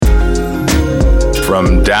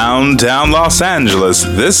From downtown Los Angeles,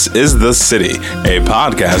 this is The City, a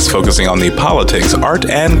podcast focusing on the politics, art,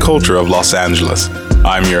 and culture of Los Angeles.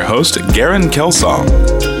 I'm your host, Garen Kelsong.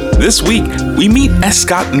 This week, we meet S.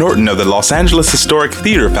 Scott Norton of the Los Angeles Historic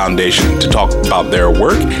Theater Foundation to talk about their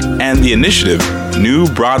work and the initiative New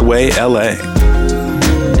Broadway LA.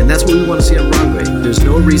 And that's what we want to see on Broadway. There's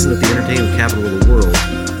no reason that the entertainment capital of the world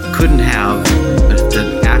couldn't have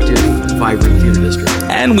an active, vibrant theater district.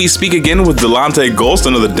 And we speak again with Delonte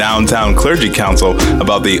Golston of the Downtown Clergy Council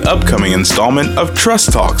about the upcoming installment of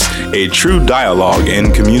Trust Talks, a true dialogue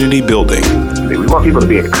in community building. We want people to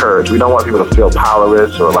be encouraged. We don't want people to feel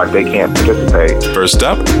powerless or like they can't participate. First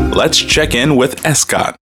up, let's check in with S.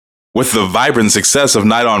 Scott. With the vibrant success of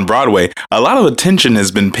Night on Broadway, a lot of attention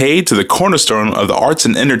has been paid to the cornerstone of the arts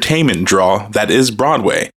and entertainment draw that is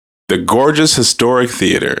Broadway, the gorgeous historic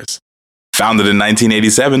theaters. Founded in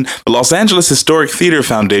 1987, the Los Angeles Historic Theater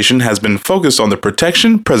Foundation has been focused on the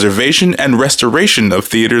protection, preservation, and restoration of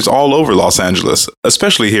theaters all over Los Angeles,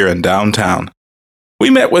 especially here in downtown. We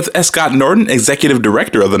met with S. Scott Norton, Executive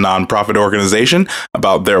Director of the nonprofit organization,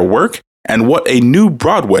 about their work and what a new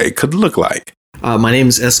Broadway could look like. My name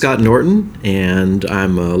is S. Scott Norton, and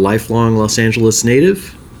I'm a lifelong Los Angeles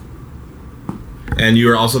native. And you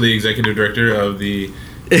are also the Executive Director of the...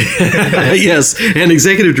 Yes, and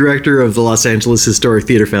Executive Director of the Los Angeles Historic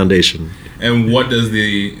Theater Foundation. And what does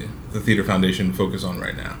the Theater Foundation focus on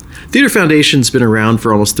right now? Theater Foundation's been around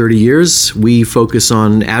for almost 30 years. We focus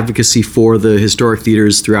on advocacy for the historic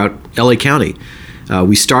theaters throughout LA County.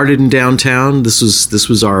 We started in downtown. This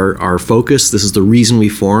was our focus. This is the reason we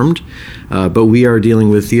formed. But we are dealing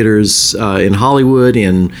with theaters in Hollywood,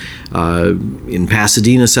 in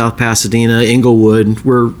Pasadena, South Pasadena, Inglewood.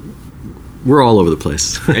 We're all over the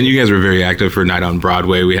place. And you guys were very active for Night on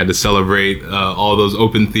Broadway. We had to celebrate all those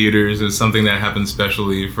open theaters. It was something that happened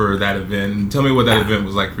specially for that event. Tell me what that event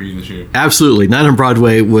was like for you this year. Absolutely. Night on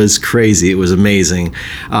Broadway was crazy. It was amazing.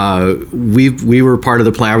 We were part of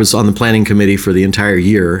the plan. I was on the planning committee for the entire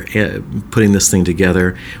year putting this thing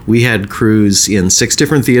together. We had crews in 6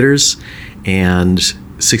 different theaters and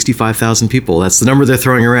 65,000 people. That's the number they're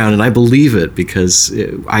throwing around, and I believe it because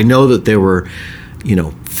I know that there were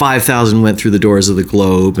 5,000 went through the doors of the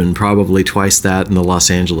Globe and probably twice that in the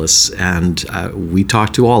Los Angeles. And we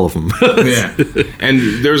talked to all of them. Yeah.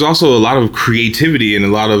 And there's also a lot of creativity and a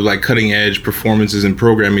lot of like cutting edge performances and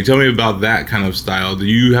programming. Tell me about that kind of style. Do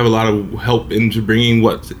you have a lot of help into bringing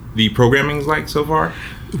what the programming is like so far?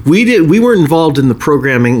 We weren't involved in the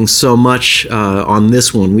programming so much on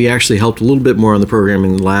this one. We actually helped a little bit more on the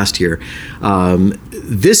programming last year.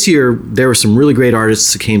 This year, there were some really great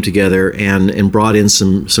artists that came together and brought in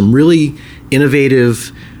some really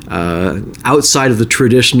innovative, outside of the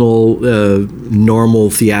traditional, normal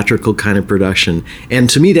theatrical kind of production. And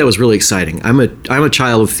to me, that was really exciting. I'm a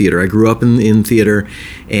child of theater. I grew up in theater,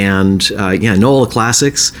 and I know all the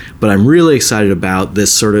classics. But I'm really excited about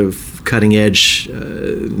this sort of cutting edge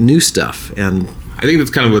new stuff. And I think that's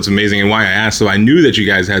kind of what's amazing and why I asked. So I knew that you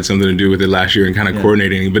guys had something to do with it last year and kind of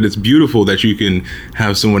coordinating, but it's beautiful that you can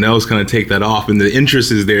have someone else kind of take that off, and the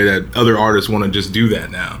interest is there that other artists want to just do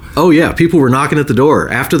that now. Oh yeah, people were knocking at the door.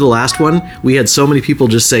 After the last one, we had so many people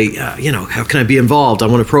just say, how can I be involved? I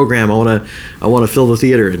want to program. I want to fill the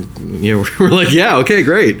theater. And we're like, yeah, okay,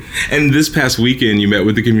 great. And this past weekend, you met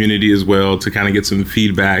with the community as well to kind of get some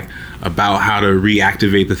feedback about how to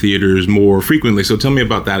reactivate the theaters more frequently. So tell me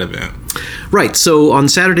about that event. Right. So on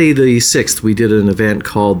Saturday the 6th, we did an event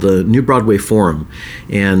called the New Broadway Forum.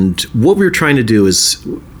 And what we were trying to do is,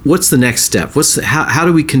 what's the next step? How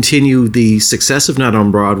do we continue the success of Night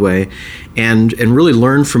on Broadway and really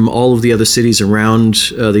learn from all of the other cities around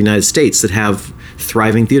the United States that have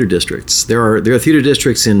thriving theater districts? There are theater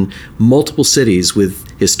districts in multiple cities with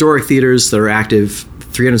historic theaters that are active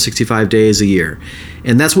 365 days a year.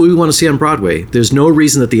 And that's what we want to see on Broadway. There's no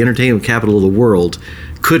reason that the entertainment capital of the world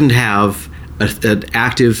couldn't have an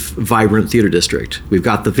active, vibrant theater district. We've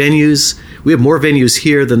got the venues. We have more venues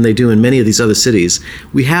here than they do in many of these other cities.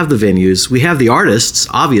 We have the venues. We have the artists,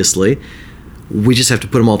 obviously. We just have to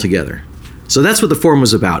put them all together. So that's what the forum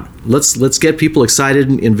was about. Let's get people excited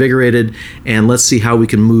and invigorated, and let's see how we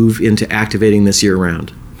can move into activating this year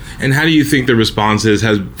round. And how do you think the response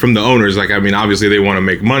has from the owners? Like, I mean, obviously they want to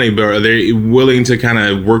make money, but are they willing to kind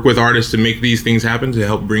of work with artists to make these things happen, to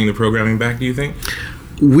help bring the programming back, do you think?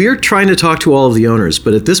 We're trying to talk to all of the owners,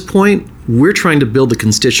 but at this point, we're trying to build the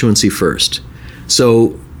constituency first.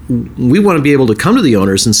 So we want to be able to come to the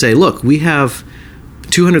owners and say, look, we have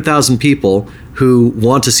 200,000 people who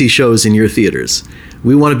want to see shows in your theaters.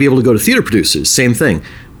 We want to be able to go to theater producers, same thing.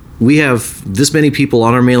 We have this many people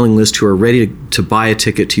on our mailing list who are ready to buy a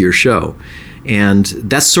ticket to your show. And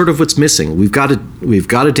that's sort of what's missing. We've got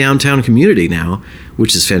a downtown community now,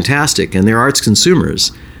 which is fantastic, and they're arts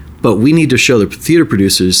consumers. But we need to show the theater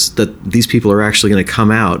producers that these people are actually going to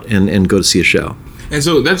come out and go to see a show. And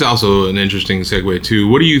so that's also an interesting segue too.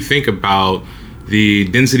 What do you think about the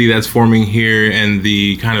density that's forming here and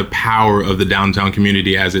the kind of power of the downtown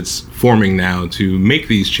community as it's forming now to make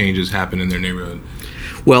these changes happen in their neighborhood?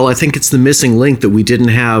 Well, I think it's the missing link that we didn't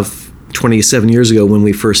have 27 years ago when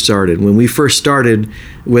we first started. When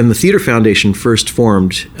the Theater Foundation first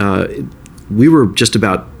formed, we were just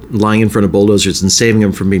about lying in front of bulldozers and saving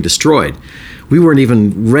them from being destroyed. We weren't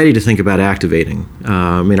even ready to think about activating.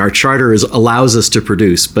 Our charter allows us to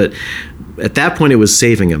produce, but at that point it was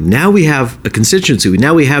saving them. Now we have a constituency.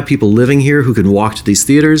 Now we have people living here who can walk to these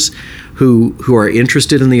theaters, who are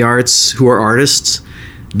interested in the arts, who are artists.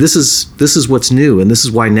 This is what's new, and this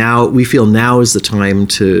is why now we feel now is the time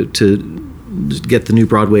to get the New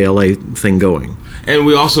Broadway LA thing going. And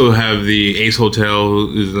we also have the Ace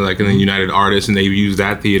Hotel, is like in the United Artists, and they use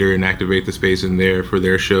that theater and activate the space in there for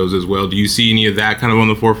their shows as well. Do you see any of that kind of on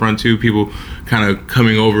the forefront too? People kind of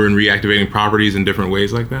coming over and reactivating properties in different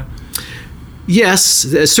ways like that? Yes,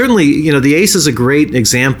 certainly. The Ace is a great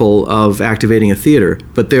example of activating a theater,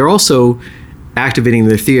 but they're also activating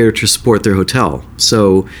their theater to support their hotel.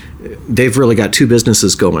 So they've really got two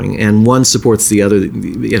businesses going, and one supports the other.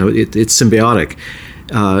 It's symbiotic.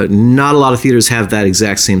 Not a lot of theaters have that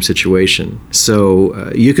exact same situation.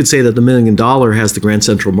 So you could say that the $1 Million has the Grand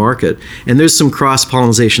Central Market, and there's some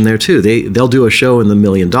cross-pollination there too. They'll do a show in the $1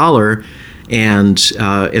 Million and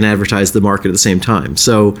advertise the market at the same time.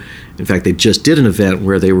 So, in fact, they just did an event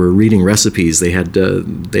where they were reading recipes. They had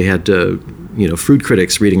food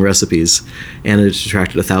critics reading recipes, and it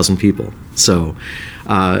attracted 1,000 people. So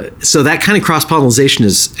that kind of cross-pollination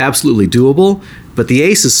is absolutely doable. But the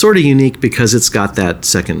Ace is sort of unique because it's got that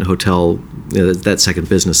second hotel, that second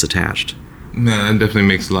business attached. No, that definitely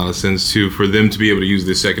makes a lot of sense too, for them to be able to use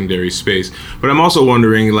this secondary space. But I'm also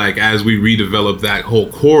wondering, like, as we redevelop that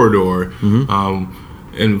whole corridor,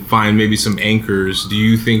 and find maybe some anchors, do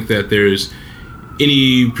you think that there's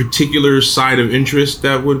any particular side of interest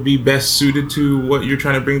that would be best suited to what you're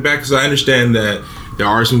trying to bring back? Because I understand that there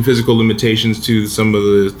are some physical limitations to some of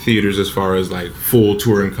the theaters as far as like full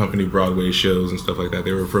touring company Broadway shows and stuff like that.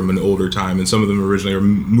 They were from an older time, and some of them originally are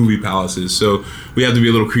movie palaces. So we have to be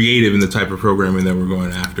a little creative in the type of programming that we're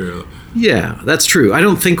going after. Yeah, that's true. I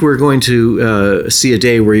don't think we're going to see a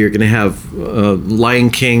day where you're going to have Lion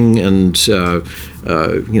King and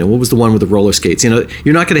what was the one with the roller skates?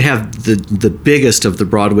 You're not going to have the biggest of the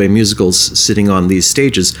Broadway musicals sitting on these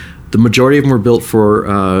stages. The majority of them were built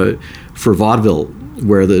for vaudeville,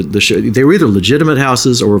 where the show, they were either legitimate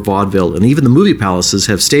houses or vaudeville, and even the movie palaces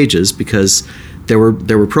have stages because there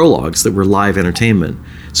were prologues that were live entertainment.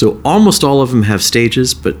 So almost all of them have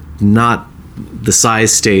stages, but not the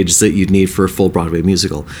size stage that you'd need for a full Broadway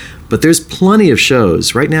musical. But there's plenty of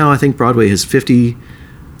shows. Right now, I think Broadway has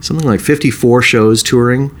 54 shows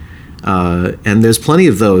touring, and there's plenty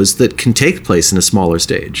of those that can take place in a smaller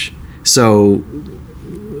stage. So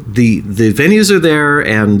the venues are there,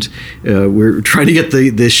 and we're trying to get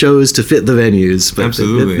the shows to fit the venues. But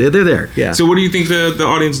absolutely, they're there. Yeah. So what do you think the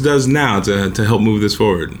audience does now to help move this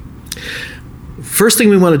forward? First thing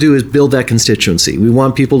we want to do is build that constituency. We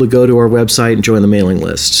want people to go to our website and join the mailing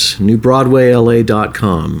list,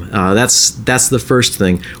 newbroadwayla.com. That's the first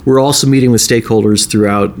thing. We're also meeting with stakeholders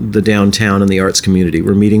throughout the downtown and the arts community.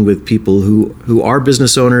 We're meeting with people who are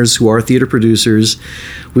business owners, who are theater producers.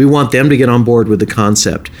 We want them to get on board with the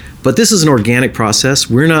concept. But this is an organic process.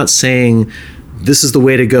 We're not saying this is the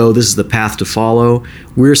way to go, this is the path to follow.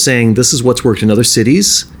 We're saying this is what's worked in other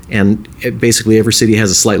cities, and basically every city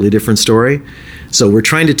has a slightly different story. So we're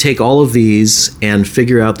trying to take all of these and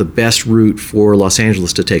figure out the best route for Los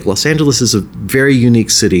Angeles to take. Los Angeles is a very unique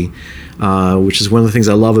city, which is one of the things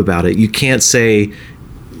I love about it. You can't say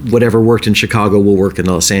whatever worked in Chicago will work in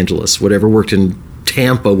Los Angeles. Whatever worked in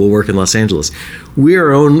Tampa will work in Los Angeles.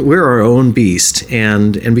 We're our own beast,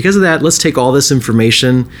 and because of that, let's take all this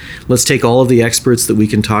information, let's take all of the experts that we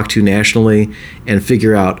can talk to nationally, and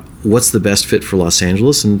figure out what's the best fit for Los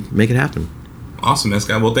Angeles and make it happen. Awesome,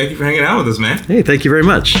 Scott. Well, thank you for hanging out with us, man. Hey, thank you very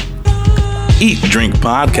much. Eat Drink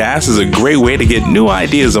Podcast is a great way to get new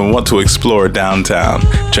ideas on what to explore downtown.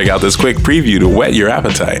 Check out this quick preview to whet your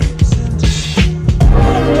appetite.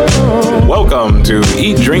 Welcome to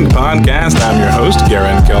Eat Drink Podcast. I'm your host,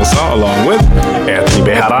 Garen Kelsaw, along with Anthony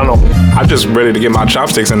Bejarano. I'm just ready to get my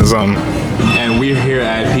chopsticks into something. And we're here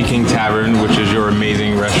at Peking Tavern, which is your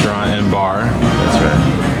amazing restaurant and bar. That's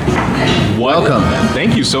right. Welcome.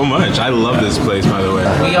 Thank you so much. I love this place, by the way.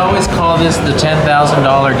 We always call this the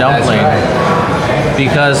 $10,000 dumpling.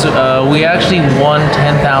 because we actually won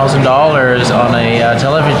 $10,000 on a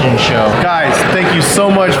television show. Guys, thank you so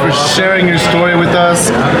much for sharing your story with us.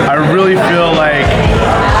 I really feel like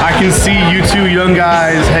I can see you two young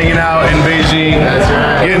guys hanging out in Beijing,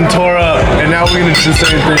 getting tore up, and now we're going to do the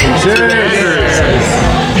same thing.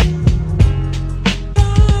 Cheers!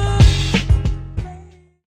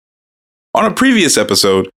 On a previous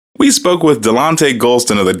episode, we spoke with Delonte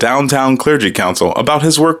Golston of the Downtown Clergy Council about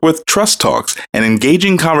his work with Trust Talks, an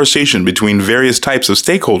engaging conversation between various types of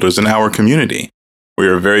stakeholders in our community. We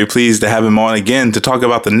are very pleased to have him on again to talk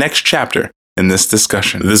about the next chapter in this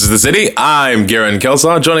discussion. This is The City. I'm Garen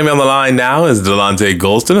Kelsaw. Joining me on the line now is Delonte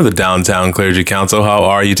Golston of the Downtown Clergy Council. How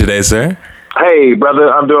are you today, sir? Hey,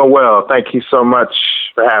 brother, I'm doing well. Thank you so much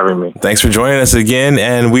for having me. Thanks for joining us again,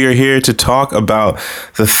 and we are here to talk about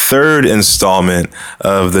the third installment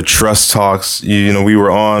of the Trust Talks. You know, we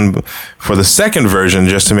were on for the second version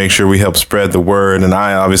just to make sure we help spread the word, and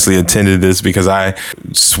I obviously attended this because I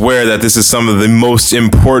swear that this is some of the most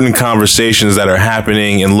important conversations that are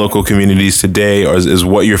happening in local communities today, or is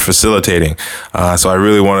what you're facilitating. So I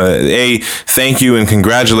really want to, thank you and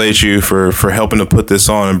congratulate you for helping to put this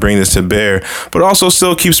on and bring this to bear, but also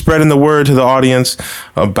still keep spreading the word to the audience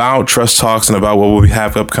about Trust Talks and about what we'll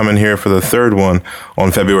have upcoming here for the third one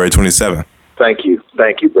on February 27th. Thank you,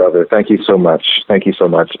 brother. Thank you so much. Thank you so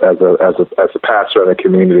much. As a pastor in the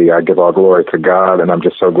community, I give all glory to God, and I'm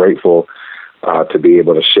just so grateful to be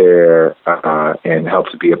able to share and help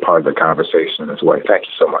to be a part of the conversation as well. Thank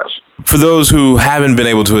you so much. For those who haven't been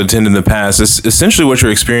able to attend in the past, essentially what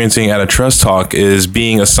you're experiencing at a Trust Talk is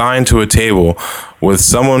being assigned to a table with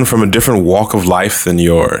someone from a different walk of life than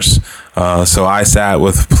yours. So I sat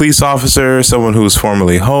with a police officer, someone who was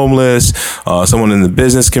formerly homeless, someone in the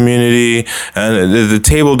business community, and the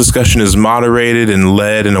table discussion is moderated and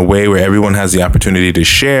led in a way where everyone has the opportunity to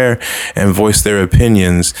share and voice their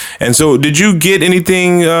opinions. And so did you get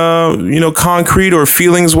anything, concrete or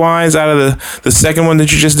feelings-wise out of the second one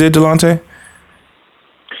that you just did, Delonte?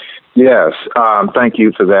 Yes, thank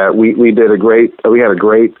you for that. We had a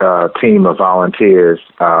great team of volunteers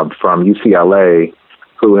from UCLA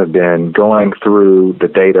who have been going through the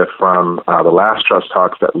data from the last Trust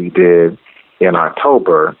Talks that we did in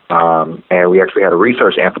October. And we actually had a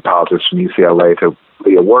research anthropologist from UCLA to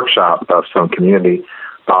lead a workshop of some community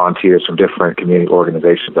volunteers from different community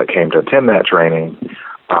organizations that came to attend that training.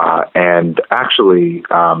 And actually,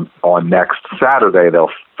 on next Saturday, they'll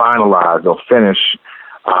finish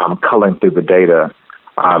culling through the data.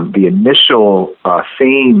 The initial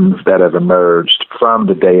themes that have emerged from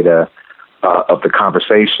the data of the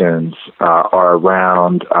conversations are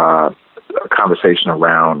around a conversation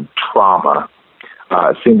around trauma.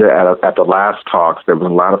 It seemed that at the last talks, there was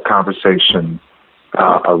a lot of conversation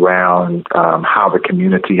around how the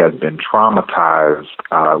community has been traumatized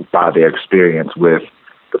by their experience with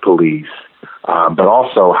the police, but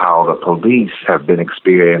also how the police have been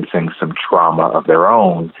experiencing some trauma of their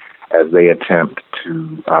own as they attempt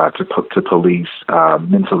to police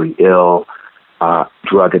mentally ill,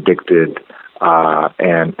 drug addicted,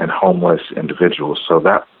 and homeless individuals. So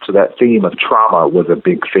that theme of trauma was a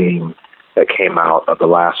big theme that came out of the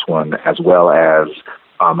last one, as well as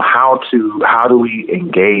how do we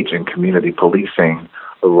engage in community policing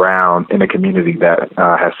in a community that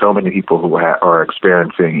has so many people who are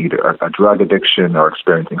experiencing either a drug addiction or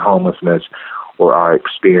experiencing homelessness or are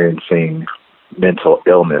experiencing mental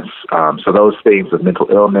illness. So those themes of mental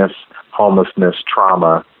illness, homelessness,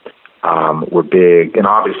 trauma were big. And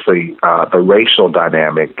obviously the racial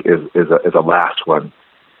dynamic is a last one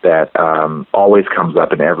that always comes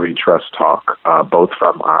up in every Trust Talk, both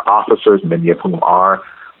from our officers, many of whom are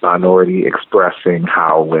minority, expressing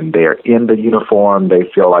how when they're in the uniform, they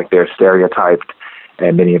feel like they're stereotyped.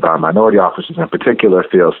 And many of our minority officers in particular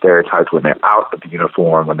feel stereotyped when they're out of the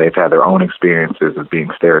uniform, when they've had their own experiences of being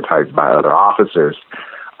stereotyped by other officers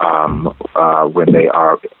when they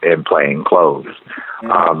are in plain clothes.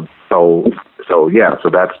 So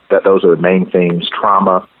those are the main themes: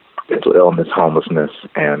 trauma, mental illness, homelessness,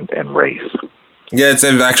 and race. Yeah, it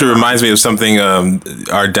actually reminds me of something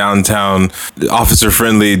our downtown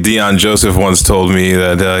officer-friendly Dion Joseph once told me,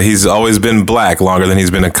 that he's always been black longer than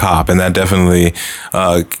he's been a cop, and that definitely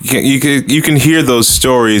you can hear those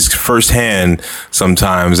stories firsthand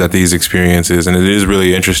sometimes at these experiences, and it is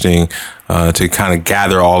really interesting to kind of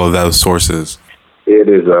gather all of those sources.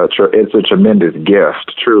 It's a tremendous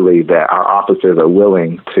gift, truly, that our officers are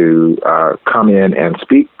willing to come in and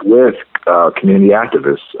speak with community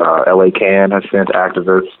activists. L.A. Can has sent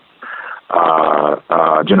activists.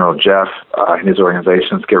 General Jeff and his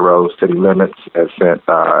organization, Skid Row City Limits, has sent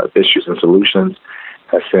Issues and Solutions,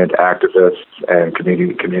 has sent activists and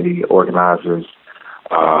community organizers.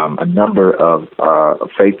 A number of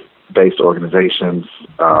faith-based organizations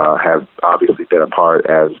have obviously been a part,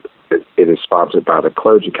 as it is sponsored by the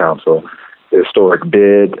Clergy Council. The historic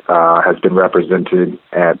BID has been represented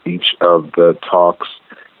at each of the talks.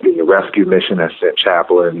 The Rescue Mission has sent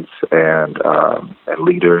chaplains and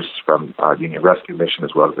leaders from Union Rescue Mission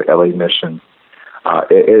as well as the LA Mission.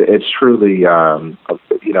 It's truly,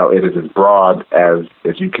 it is as broad as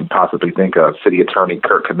you can possibly think of. City Attorney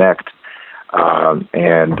Kurt Connect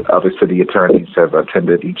and other city attorneys have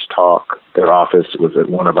attended each talk. Their office was at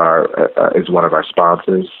one of our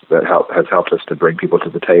sponsors that has helped us to bring people to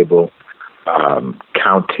the table.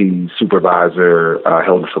 County Supervisor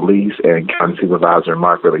Hilda Solis and County Supervisor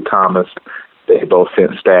Mark Ridley Thomas, they both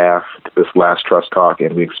sent staff to this last Trust Talk,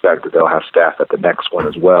 and we expect that they'll have staff at the next one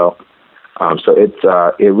as well. So it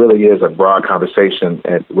really is a broad conversation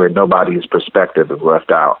and where nobody's perspective is left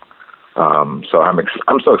out. So I'm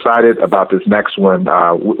so excited about this next one.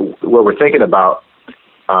 What we're thinking about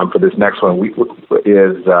for this next one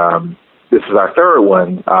is this is our third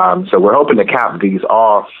one. So we're hoping to cap these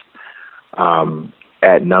off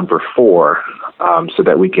at number 4, so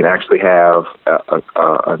that we can actually have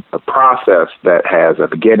a process that has a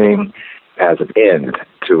beginning, has an end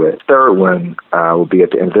to it. Third one will be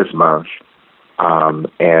at the end of this month.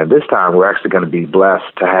 And this time we're actually going to be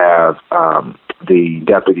blessed to have the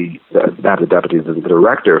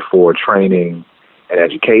director for training and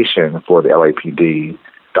education for the LAPD,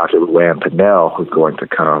 Dr. Luann Pinnell, who's going to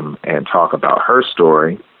come and talk about her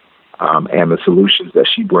story and the solutions that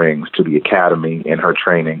she brings to the academy in her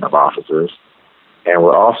training of officers. And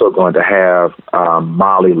we're also going to have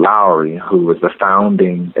Molly Lowry, who is the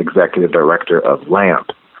founding executive director of LAMP,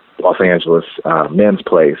 Los Angeles Men's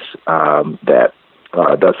Place, that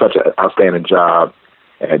does such an outstanding job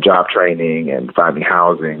at job training and finding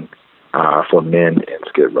housing for men in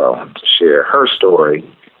Skid Row, to share her story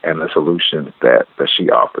and the solutions that she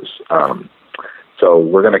offers. So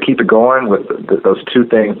we're going to keep it going with those two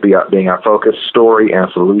things being our focus, story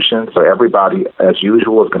and solution. So everybody, as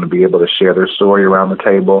usual, is going to be able to share their story around the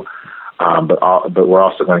table. But we're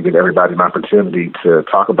also going to give everybody an opportunity to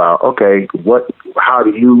talk about, okay, how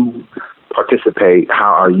do you participate?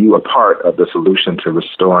 How are you a part of the solution to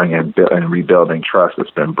restoring and rebuilding trust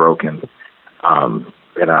that's been broken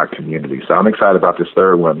in our community? So I'm excited about this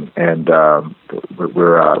third one, and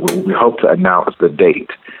we hope to announce the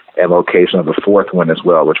date and location of the fourth one as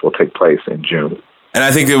well, which will take place in June. And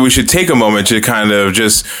I think that we should take a moment to kind of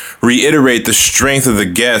just reiterate the strength of the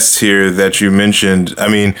guests here that you mentioned. I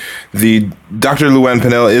mean, Dr. Luann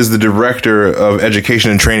Pinnell is the director of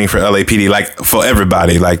education and training for LAPD, like for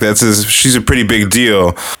everybody. Like she's a pretty big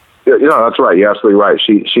deal. That's right. You're absolutely right.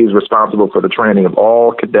 She's responsible for the training of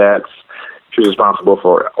all cadets. She's responsible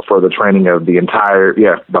for the training of the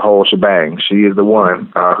whole shebang. She is the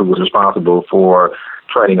one who was responsible for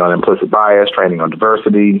training on implicit bias, training on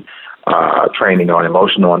diversity, training on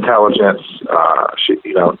emotional intelligence. She's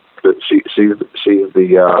the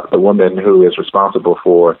woman who is responsible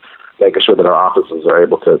for making sure that our officers are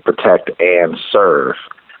able to protect and serve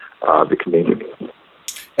the community.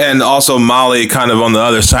 And also Molly, kind of on the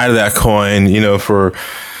other side of that coin, for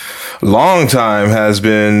a long time has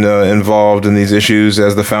been involved in these issues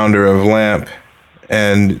as the founder of LAMP,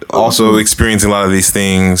 and also experiencing a lot of these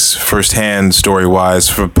things firsthand, story-wise,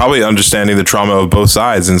 for probably understanding the trauma of both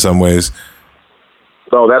sides in some ways.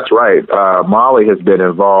 Oh, that's right. Molly has been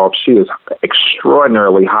involved. She is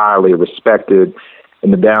extraordinarily highly respected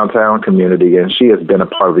in the downtown community, and she has been a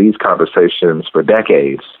part of these conversations for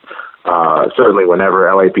decades. Certainly whenever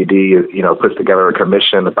LAPD, puts together a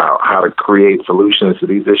commission about how to create solutions to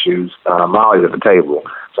these issues, Molly's at the table.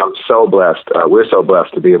 So I'm so blessed. We're so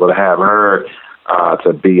blessed to be able to have her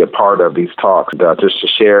to be a part of these talks, just to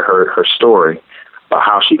share her story about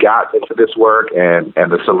how she got into this work and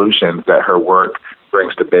the solutions that her work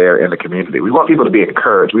brings to bear in the community. We want people to be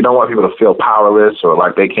encouraged. We don't want people to feel powerless or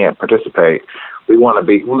like they can't participate. We want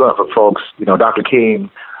for folks, Dr. King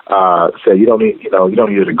said you don't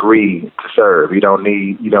need a degree to serve. You don't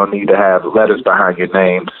need to have letters behind your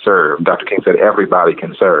name to serve. Dr. King said everybody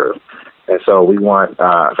can serve. And so we want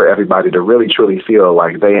for everybody to really, truly feel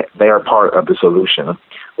like they are part of the solution,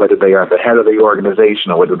 whether they are the head of the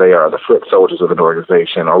organization or whether they are the foot soldiers of an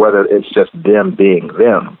organization or whether it's just them being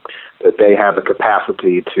them, that they have the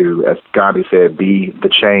capacity to, as Gandhi said, be the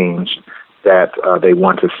change that they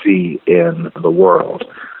want to see in the world.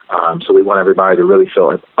 So we want everybody to really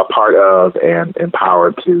feel a part of and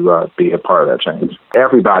empowered to be a part of that change.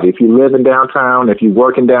 Everybody, if you live in downtown, if you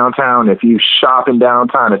work in downtown, if you shop in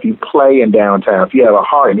downtown, if you play in downtown, if you have a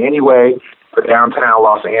heart in any way for downtown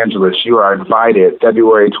Los Angeles, you are invited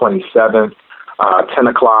February 27th, 10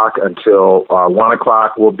 o'clock until 1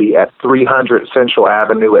 o'clock. We'll be at 300 Central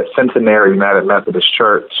Avenue at Centenary United Methodist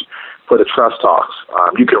Church for the Trust Talks.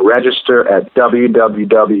 You can register at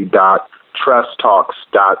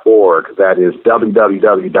www.trusttalks.org. That is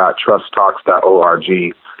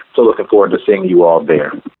www.trusttalks.org. So looking forward to seeing you all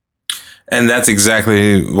there. And that's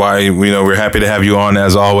exactly why we're happy to have you on,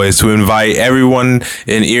 as always, to invite everyone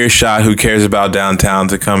in earshot who cares about downtown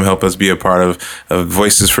to come help us be a part of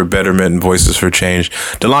Voices for Betterment and Voices for Change.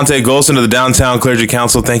 Delonte Golston of the Downtown Clergy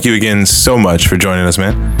Council, thank you again so much for joining us,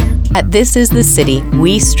 man. At This Is the City,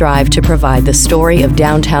 we strive to provide the story of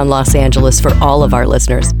downtown Los Angeles for all of our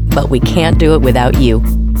listeners, but we can't do it without you.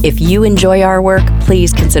 If you enjoy our work,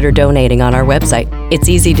 please consider donating on our website. It's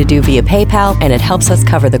easy to do via PayPal, and it helps us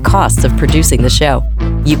cover the costs of producing the show.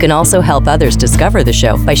 You can also help others discover the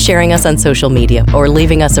show by sharing us on social media or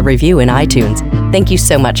leaving us a review in iTunes. Thank you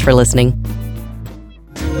so much for listening.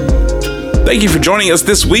 Thank you for joining us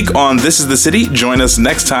this week on This is the City. Join us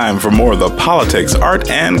next time for more of the politics, art,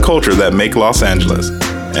 and culture that make Los Angeles.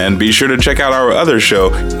 And be sure to check out our other show,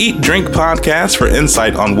 Eat Drink Podcast, for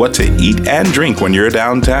insight on what to eat and drink when you're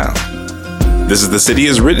downtown. This is the City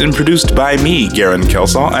is written and produced by me, Garen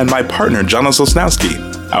Kelsall, and my partner, Jonas Osnowski.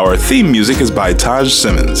 Our theme music is by Taj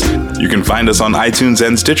Simmons. You can find us on iTunes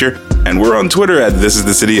and Stitcher, and we're on Twitter at This Is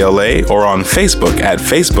The City LA or on Facebook at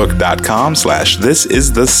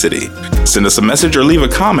facebook.com/thisisthecity. Send us a message or leave a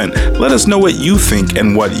comment. Let us know what you think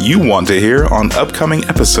and what you want to hear on upcoming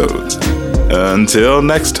episodes. Until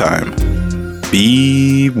next time,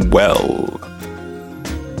 be well.